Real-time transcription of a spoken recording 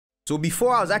So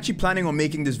before, I was actually planning on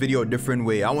making this video a different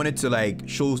way. I wanted to like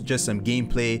show just some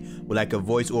gameplay with like a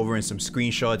voiceover and some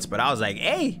screenshots, but I was like,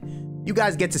 hey, you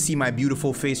guys get to see my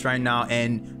beautiful face right now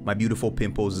and my beautiful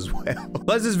pimples as well.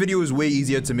 Plus, this video is way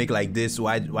easier to make like this, so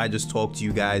I just talk to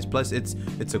you guys. Plus, it's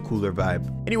a cooler vibe.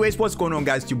 Anyways, what's going on,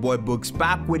 guys? It's your boy Books,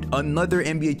 back with another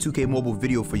NBA 2K mobile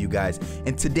video for you guys.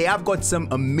 And today I've got some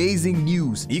amazing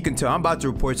news. You can tell I'm about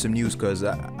to report some news because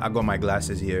I got my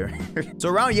glasses here. So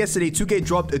around yesterday, 2K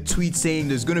dropped a tweet saying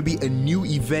there's gonna be a new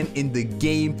event in the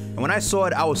game. And when I saw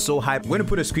it, I was so hyped. I'm gonna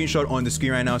put a screenshot on the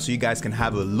screen right now so you guys can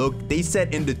have a look. They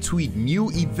said in the tweet, new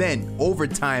event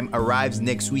overtime arrives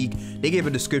next week. They gave a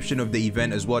description of the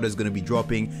event as well that's going to be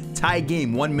dropping. Tie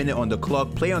game, 1 minute on the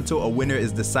clock, play until a winner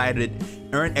is decided,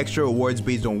 earn extra awards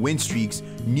based on win streaks,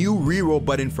 new reroll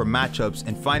button for matchups,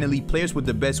 and finally players with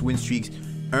the best win streaks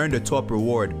earn the top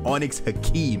reward, Onyx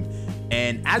Hakeem.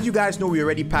 And as you guys know, we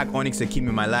already packed Onyx Hakeem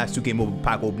in my last 2K mobile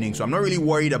pack opening, so I'm not really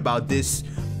worried about this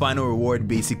final reward.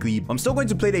 Basically, I'm still going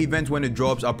to play the event when it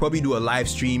drops. I'll probably do a live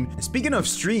stream. And speaking of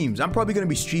streams, I'm probably going to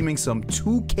be streaming some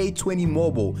 2K20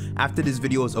 mobile after this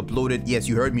video is uploaded. Yes,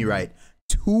 you heard me right,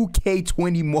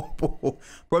 2K20 mobile.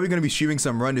 Probably going to be streaming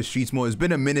some Run the Streets mode. It's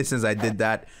been a minute since I did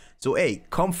that, so hey,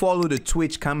 come follow the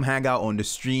Twitch, come hang out on the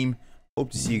stream. Hope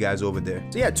to see you guys over there.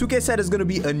 So yeah, 2K said there's gonna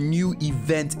be a new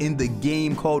event in the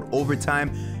game called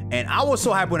Overtime, and I was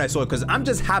so happy when I saw it because I'm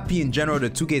just happy in general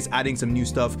that 2K is adding some new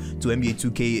stuff to NBA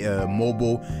 2K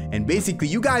mobile. And basically,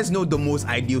 you guys know the most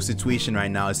ideal situation right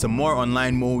now is some more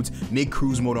online modes, make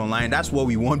cruise mode online. That's what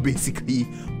we want basically.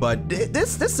 But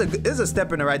this is a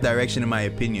step in the right direction in my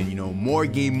opinion. You know, more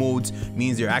game modes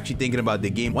means you're actually thinking about the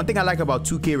game. One thing I like about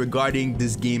 2K regarding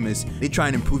this game is they try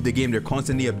and improve the game. They're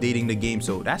constantly updating the game,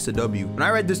 so that's a W. When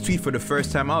I read this tweet for the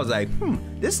first time, I was like,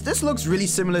 this looks really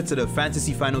similar to the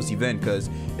Fantasy Finals event because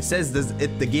it says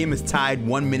the game is tied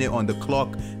 1 minute on the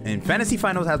clock, and Fantasy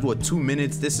Finals has what, 2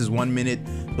 minutes? This is 1 minute.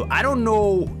 So I don't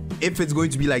know if it's going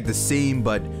to be like the same,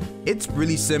 but it's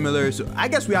really similar. So I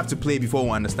guess we have to play before we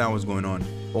understand what's going on.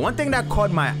 But one thing that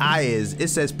caught my eye is it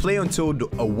says play until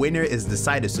a winner is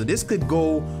decided. So this could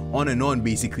go on and on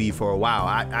basically for a while.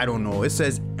 I don't know. It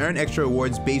says earn extra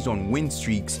awards based on win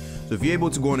streaks. So if you're able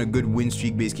to go on a good win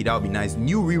streak, basically that would be nice.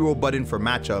 New reroll button for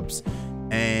matchups.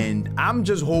 And I'm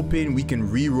just hoping we can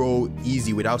reroll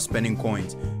easy without spending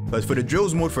coins. But for the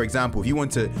drills mode, for example, if you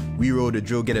want to reroll the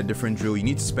drill, get a different drill, you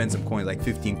need to spend some coins, like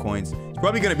 15 coins. It's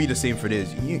probably going to be the same for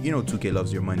this. You know 2K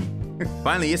loves your money.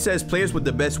 Finally, it says players with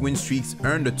the best win streaks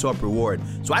earn the top reward.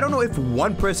 So I don't know if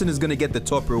one person is going to get the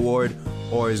top reward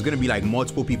or it's going to be like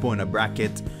multiple people in a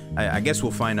bracket. I guess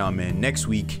we'll find out, man, next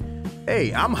week.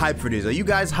 Hey, I'm hyped for this. Are you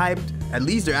guys hyped? At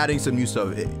least they're adding some new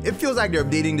stuff. It feels like they're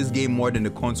updating this game more than the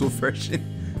console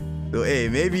version. So hey,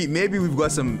 maybe we've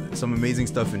got some amazing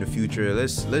stuff in the future.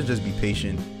 Let's just be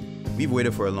patient. We've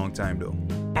waited for a long time though.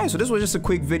 Hey, so this was just a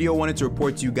quick video. Wanted to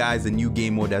report to you guys the new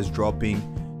game mode that's dropping.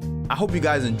 I hope you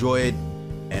guys enjoy it,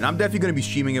 and I'm definitely gonna be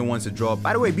streaming it once it drops.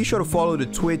 By the way, be sure to follow the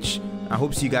Twitch. I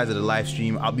hope to see you guys at the live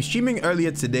stream. I'll be streaming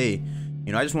earlier today.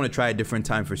 You know, I just want to try a different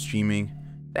time for streaming.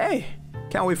 Hey,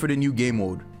 can't wait for the new game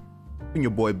mode. I'm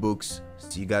your boy Books.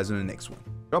 See you guys in the next one.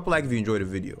 Drop a like if you enjoyed the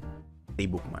video. Stay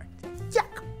bookmarked.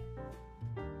 Yak.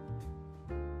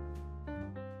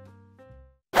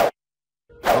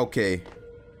 Okay,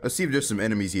 let's see if there's some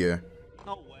enemies here.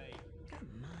 No way. Come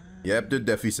on. Yep, there's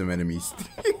definitely some enemies.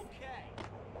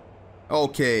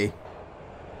 Okay.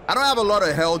 I don't have a lot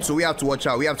of health, so we have to watch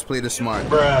out. We have to play this smart.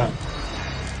 Bruh,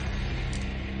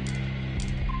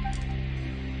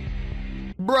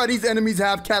 these enemies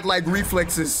have cat-like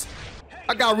reflexes.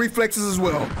 I got reflexes as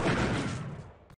well.